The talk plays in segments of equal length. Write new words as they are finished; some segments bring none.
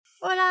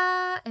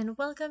and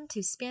welcome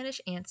to Spanish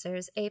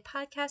Answers, a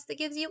podcast that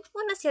gives you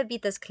unas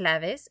llavitas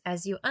claves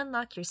as you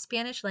unlock your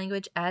Spanish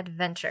language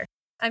adventure.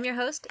 I'm your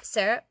host,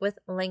 Sarah, with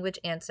Language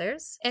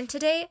Answers, and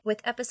today,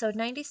 with episode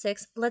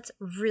 96, let's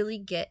really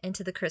get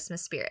into the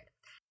Christmas spirit.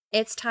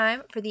 It's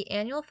time for the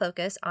annual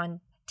focus on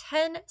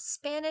 10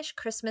 Spanish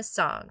Christmas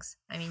songs.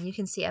 I mean, you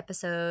can see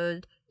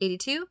episode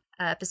 82,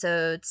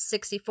 episode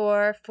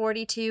 64,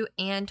 42,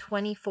 and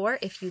 24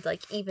 if you'd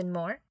like even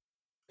more.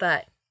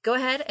 But go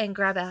ahead and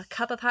grab a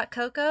cup of hot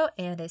cocoa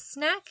and a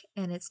snack,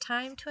 and it's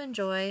time to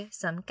enjoy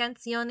some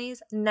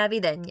canciones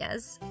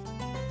navideñas.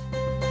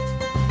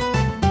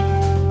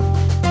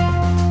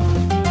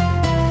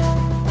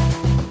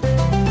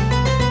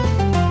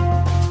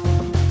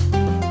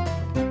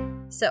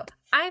 So,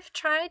 I've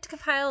tried to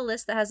compile a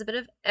list that has a bit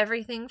of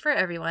everything for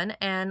everyone,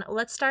 and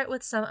let's start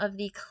with some of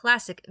the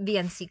classic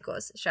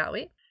villancicos, shall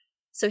we?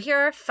 So here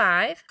are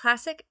 5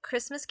 classic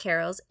Christmas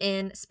carols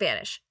in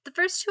Spanish. The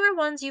first 2 are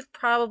ones you've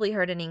probably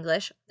heard in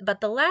English,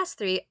 but the last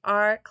 3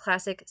 are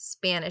classic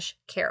Spanish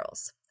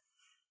carols.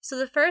 So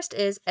the first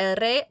is El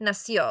Rey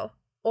Nació,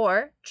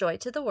 or Joy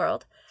to the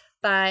World,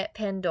 by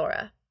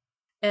Pandora.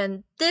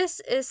 And this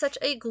is such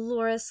a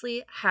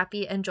gloriously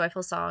happy and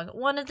joyful song,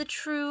 one of the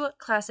true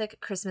classic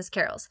Christmas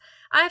carols.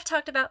 I've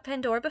talked about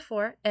Pandora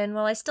before, and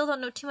while I still don't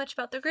know too much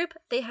about the group,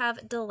 they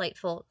have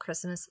delightful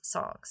Christmas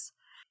songs.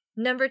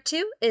 Number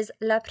 2 is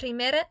La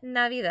Primera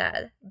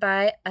Navidad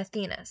by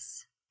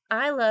Athenas.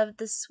 I love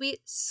the sweet,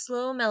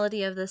 slow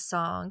melody of this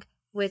song,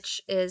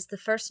 which is the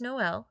first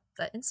Noel,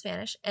 but in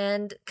Spanish,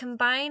 and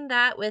combine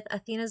that with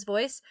Athena's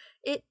voice,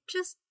 it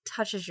just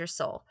touches your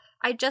soul.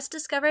 I just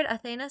discovered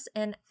Athenas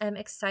and am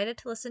excited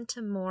to listen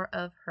to more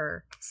of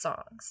her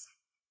songs.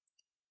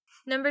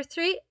 Number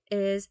 3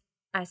 is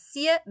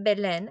Hacia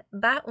Belén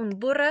va un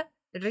burro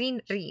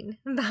rin rin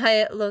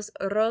by Los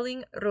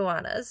Rolling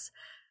Ruanas.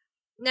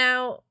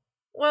 Now,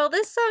 while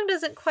this song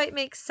doesn't quite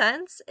make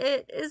sense,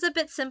 it is a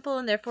bit simple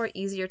and therefore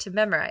easier to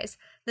memorize.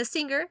 The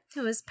singer,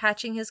 who is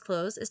patching his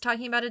clothes, is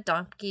talking about a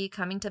donkey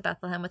coming to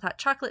Bethlehem with hot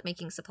chocolate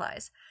making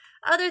supplies.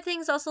 Other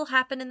things also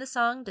happen in the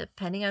song,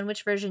 depending on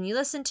which version you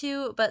listen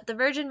to, but the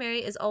Virgin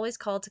Mary is always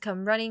called to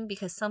come running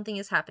because something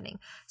is happening,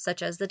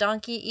 such as the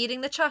donkey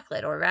eating the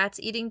chocolate or rats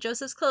eating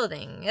Joseph's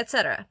clothing,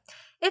 etc.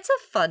 It's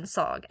a fun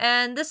song,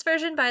 and this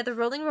version by the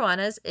Rolling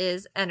Ruanas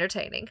is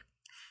entertaining.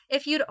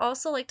 If you'd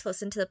also like to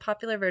listen to the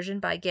popular version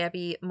by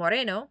Gabby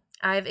Moreno,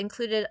 I've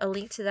included a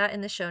link to that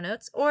in the show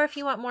notes, or if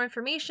you want more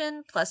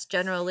information, plus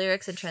general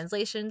lyrics and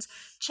translations,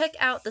 check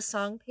out the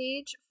song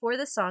page for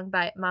the song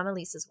by Mama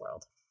Lisa's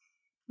World.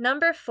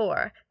 Number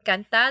 4,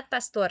 Cantad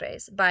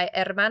Pastores by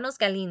Hermanos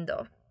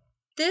Galindo.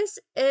 This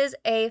is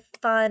a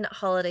fun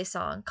holiday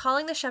song,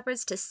 calling the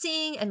shepherds to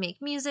sing and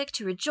make music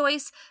to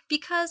rejoice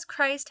because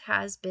Christ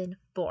has been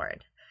born.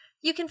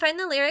 You can find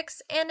the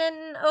lyrics and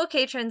an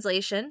okay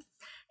translation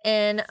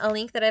in a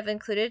link that I've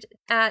included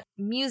at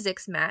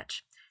Music's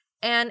Match.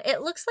 And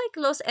it looks like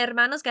Los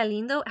Hermanos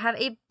Galindo have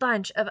a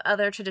bunch of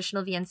other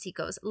traditional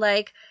villancicos,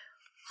 like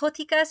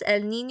Jóticas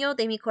el Niño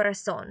de mi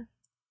Corazón.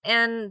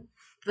 And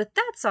with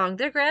that song,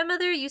 their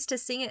grandmother used to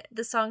sing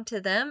the song to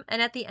them, and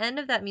at the end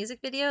of that music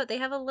video, they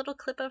have a little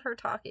clip of her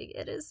talking.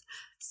 It is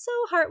so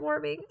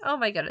heartwarming. Oh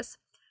my goodness.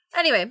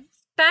 Anyway,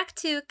 back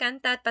to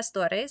Cantad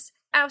Pastores.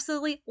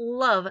 Absolutely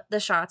love the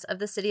shots of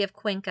the city of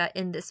Cuenca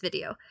in this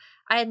video.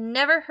 I had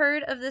never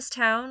heard of this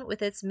town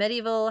with its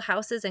medieval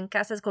houses and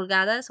casas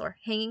colgadas, or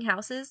hanging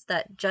houses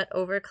that jut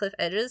over cliff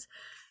edges.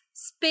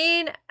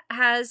 Spain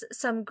has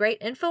some great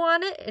info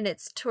on it in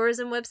its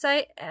tourism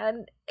website,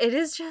 and it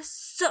is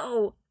just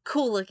so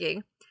cool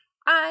looking.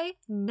 I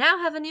now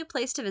have a new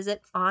place to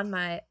visit on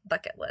my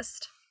bucket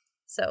list.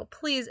 So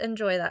please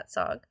enjoy that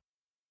song.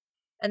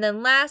 And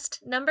then last,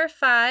 number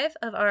 5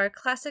 of our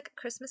classic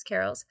Christmas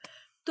carols,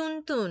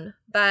 Tun Tun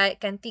by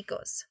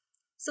Canticos.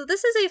 So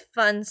this is a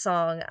fun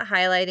song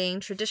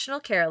highlighting traditional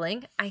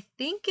caroling. I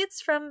think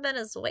it's from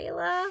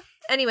Venezuela.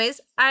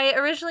 Anyways, I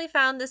originally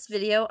found this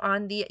video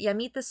on the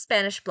Yamita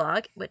Spanish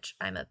blog, which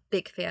I'm a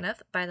big fan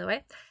of, by the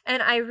way.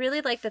 And I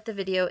really like that the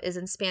video is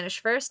in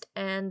Spanish first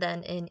and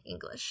then in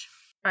English.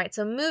 All right,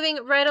 so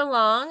moving right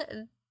along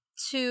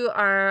to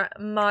our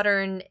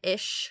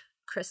modern-ish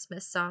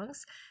Christmas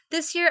songs.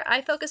 This year,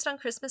 I focused on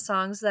Christmas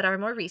songs that are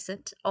more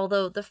recent,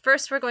 although the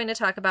first we're going to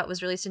talk about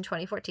was released in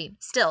 2014.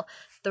 Still,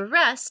 the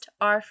rest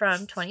are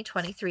from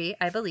 2023,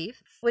 I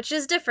believe, which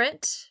is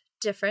different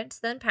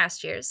than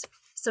past years.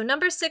 So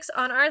number 6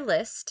 on our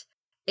list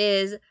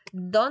is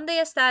Donde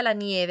está la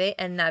nieve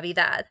en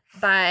Navidad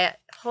by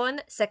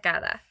Jon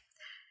Secada.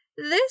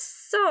 This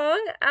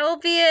song,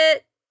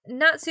 albeit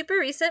not super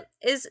recent,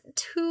 is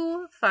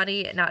too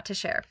funny not to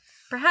share.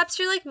 Perhaps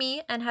you're like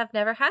me and have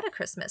never had a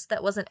Christmas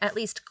that wasn't at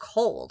least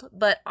cold,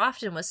 but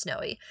often was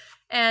snowy.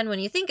 And when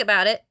you think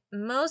about it,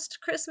 most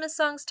Christmas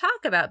songs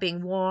talk about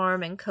being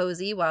warm and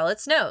cozy while it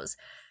snows.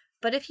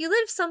 But if you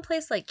live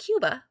someplace like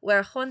Cuba,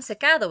 where Jon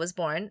Secada was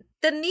born,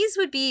 then these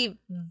would be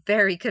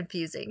very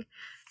confusing.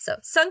 So,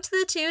 sung to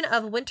the tune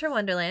of Winter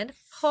Wonderland,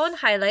 Jon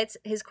highlights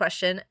his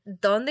question,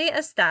 ¿Dónde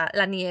está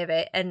la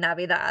nieve en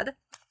Navidad?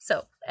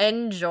 So,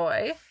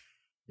 enjoy.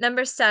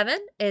 Number 7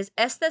 is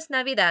Estas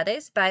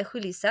Navidades by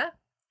Julissa.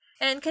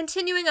 And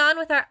continuing on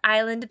with our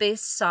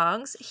island-based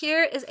songs,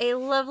 here is a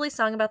lovely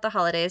song about the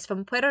holidays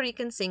from Puerto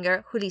Rican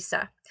singer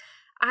Julissa.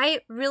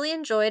 I really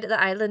enjoyed the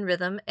island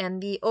rhythm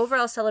and the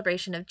overall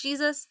celebration of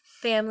Jesus,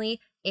 family,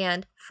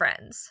 and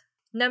friends.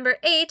 Number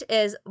 8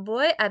 is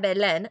Voy a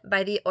Belén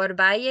by the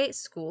Orvalle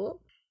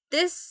School.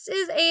 This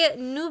is a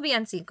new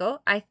villancico,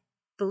 I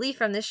believe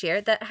from this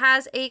year, that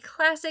has a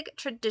classic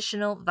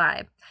traditional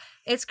vibe.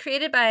 It's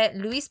created by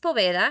Luis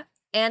Poveda,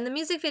 and the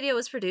music video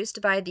was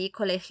produced by the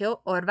Colegio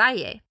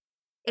Orvalle.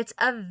 It's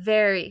a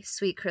very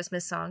sweet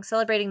Christmas song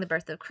celebrating the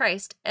birth of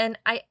Christ, and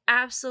I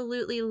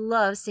absolutely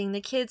love seeing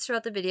the kids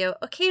throughout the video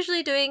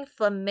occasionally doing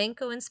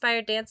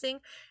flamenco-inspired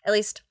dancing. At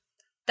least,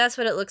 that's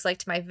what it looks like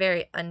to my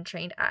very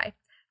untrained eye.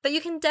 But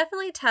you can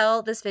definitely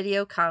tell this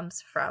video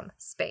comes from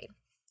Spain.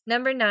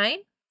 Number 9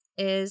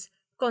 is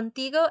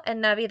Contigo en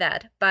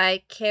Navidad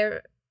by Carol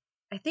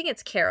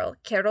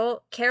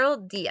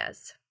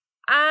Diaz.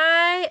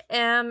 I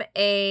am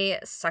a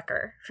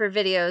sucker for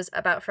videos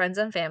about friends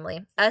and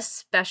family,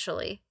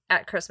 especially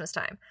at Christmas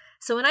time.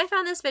 So when I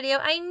found this video,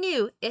 I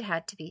knew it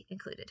had to be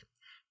included.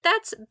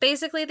 That's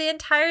basically the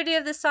entirety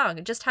of this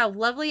song, just how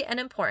lovely and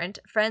important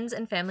friends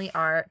and family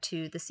are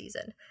to the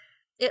season.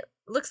 It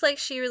looks like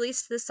she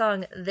released this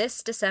song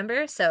this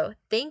December, so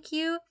thank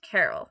you,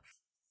 Carol.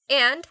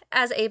 And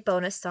as a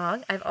bonus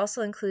song, I've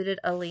also included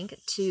a link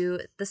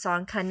to the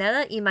song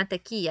Canela y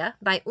Mantequilla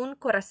by Un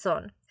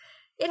Corazón.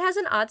 It has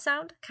an odd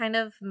sound, kind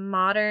of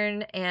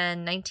modern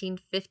and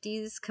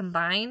 1950s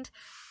combined.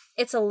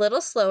 It's a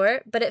little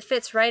slower, but it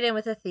fits right in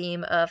with the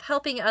theme of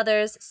helping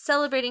others,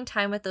 celebrating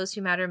time with those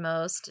who matter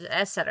most,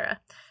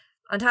 etc.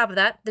 On top of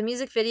that, the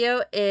music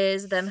video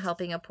is them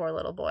helping a poor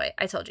little boy.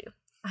 I told you,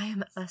 I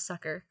am a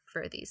sucker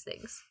for these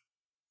things.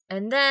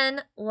 And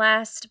then,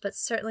 last but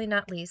certainly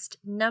not least,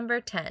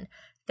 number 10,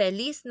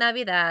 Feliz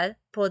Navidad,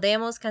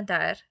 Podemos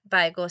Cantar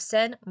by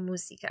Gosen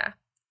Música.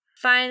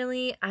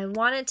 Finally, I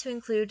wanted to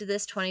include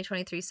this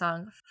 2023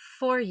 song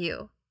for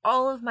you,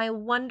 all of my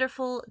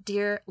wonderful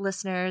dear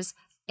listeners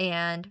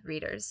and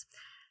readers.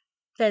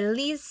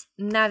 Feliz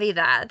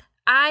Navidad.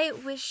 I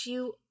wish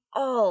you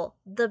all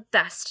the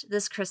best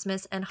this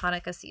Christmas and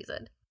Hanukkah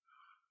season.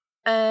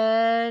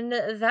 And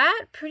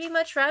that pretty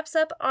much wraps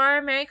up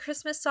our Merry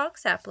Christmas song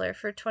sampler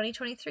for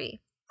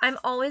 2023. I'm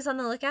always on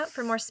the lookout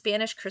for more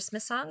Spanish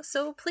Christmas songs,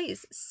 so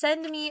please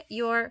send me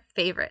your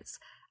favorites.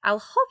 I'll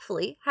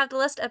hopefully have the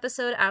last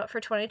episode out for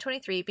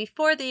 2023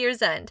 before the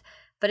year's end.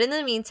 But in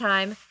the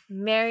meantime,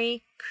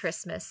 Merry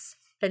Christmas.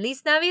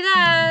 Feliz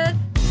Navidad!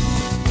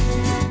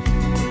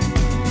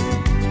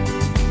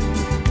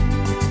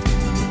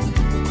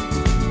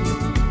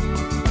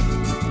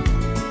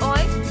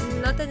 Hoy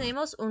no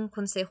tenemos un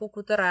consejo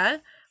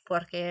cultural,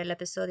 porque el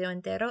episodio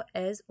entero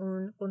es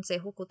un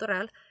consejo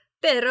cultural,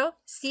 pero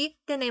sí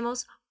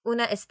tenemos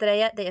una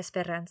estrella de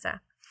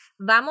esperanza.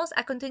 Vamos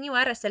a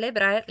continuar a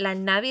celebrar la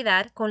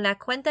Navidad con la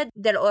cuenta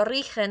del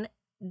origen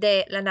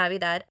de la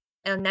Navidad,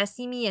 el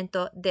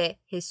nacimiento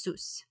de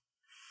Jesús.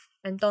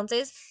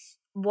 Entonces,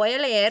 voy a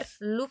leer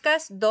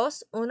Lucas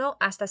 2, 1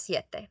 hasta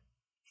 7.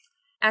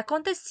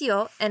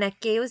 Aconteció en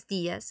aquellos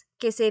días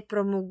que se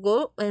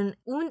promulgó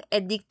un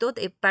edicto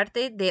de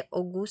parte de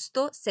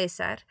Augusto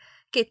César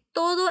que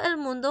todo el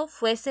mundo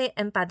fuese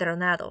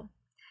empadronado.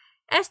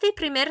 Este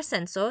primer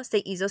censo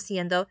se hizo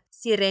siendo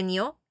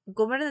Cirenio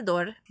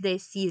gobernador de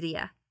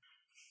Siria.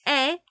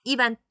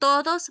 Iban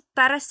todos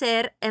para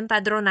ser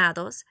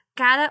empadronados,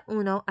 cada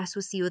uno a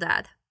su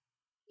ciudad.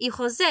 Y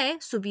José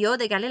subió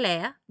de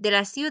Galilea, de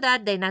la ciudad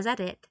de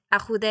Nazaret, a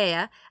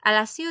Judea, a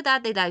la ciudad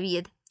de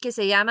David, que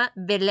se llama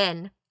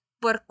Belén,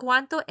 por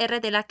cuanto era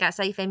de la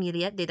casa y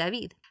familia de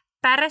David,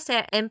 para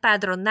ser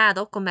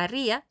empadronado con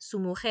María, su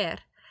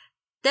mujer,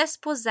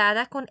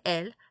 desposada con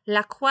él,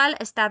 la cual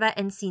estaba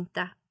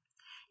encinta.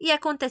 Y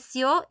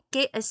aconteció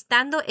que,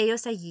 estando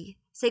ellos allí,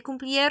 se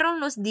cumplieron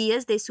los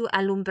días de su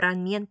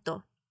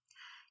alumbramiento.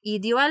 Y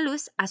dio a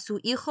luz a su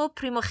hijo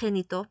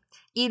primogénito,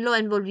 y lo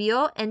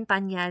envolvió en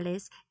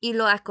pañales, y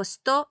lo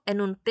acostó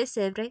en un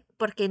pesebre,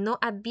 porque no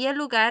había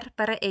lugar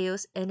para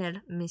ellos en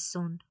el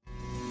mesón.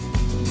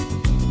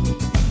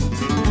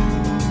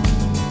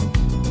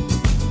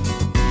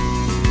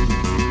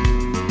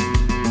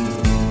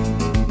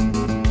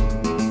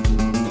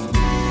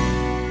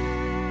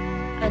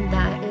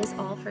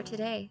 For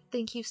today.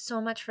 Thank you so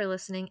much for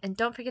listening, and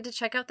don't forget to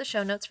check out the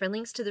show notes for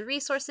links to the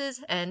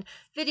resources and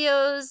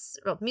videos,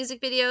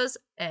 music videos,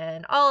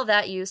 and all of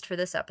that used for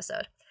this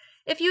episode.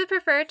 If you would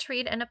prefer to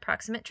read an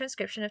approximate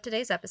transcription of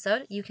today's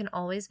episode, you can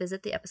always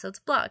visit the episode's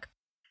blog.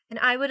 And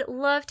I would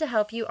love to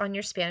help you on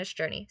your Spanish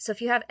journey. So if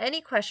you have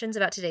any questions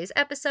about today's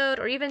episode,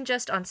 or even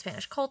just on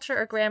Spanish culture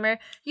or grammar,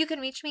 you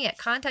can reach me at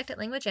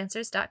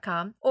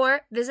contact@languageanswers.com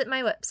or visit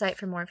my website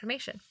for more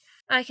information.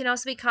 I can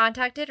also be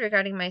contacted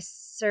regarding my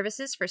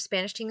services for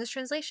Spanish to English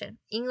translation,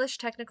 English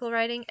technical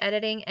writing,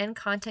 editing, and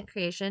content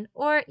creation,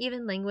 or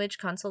even language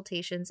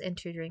consultations and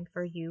tutoring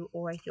for you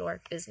or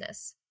your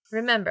business.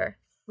 Remember,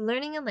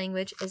 learning a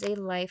language is a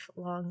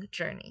lifelong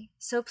journey.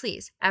 So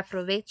please,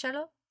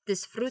 aprovechalo,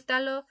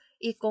 disfrútalo,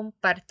 y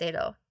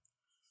compártelo.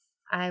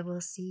 I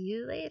will see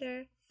you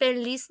later.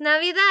 ¡Feliz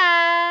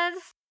Navidad!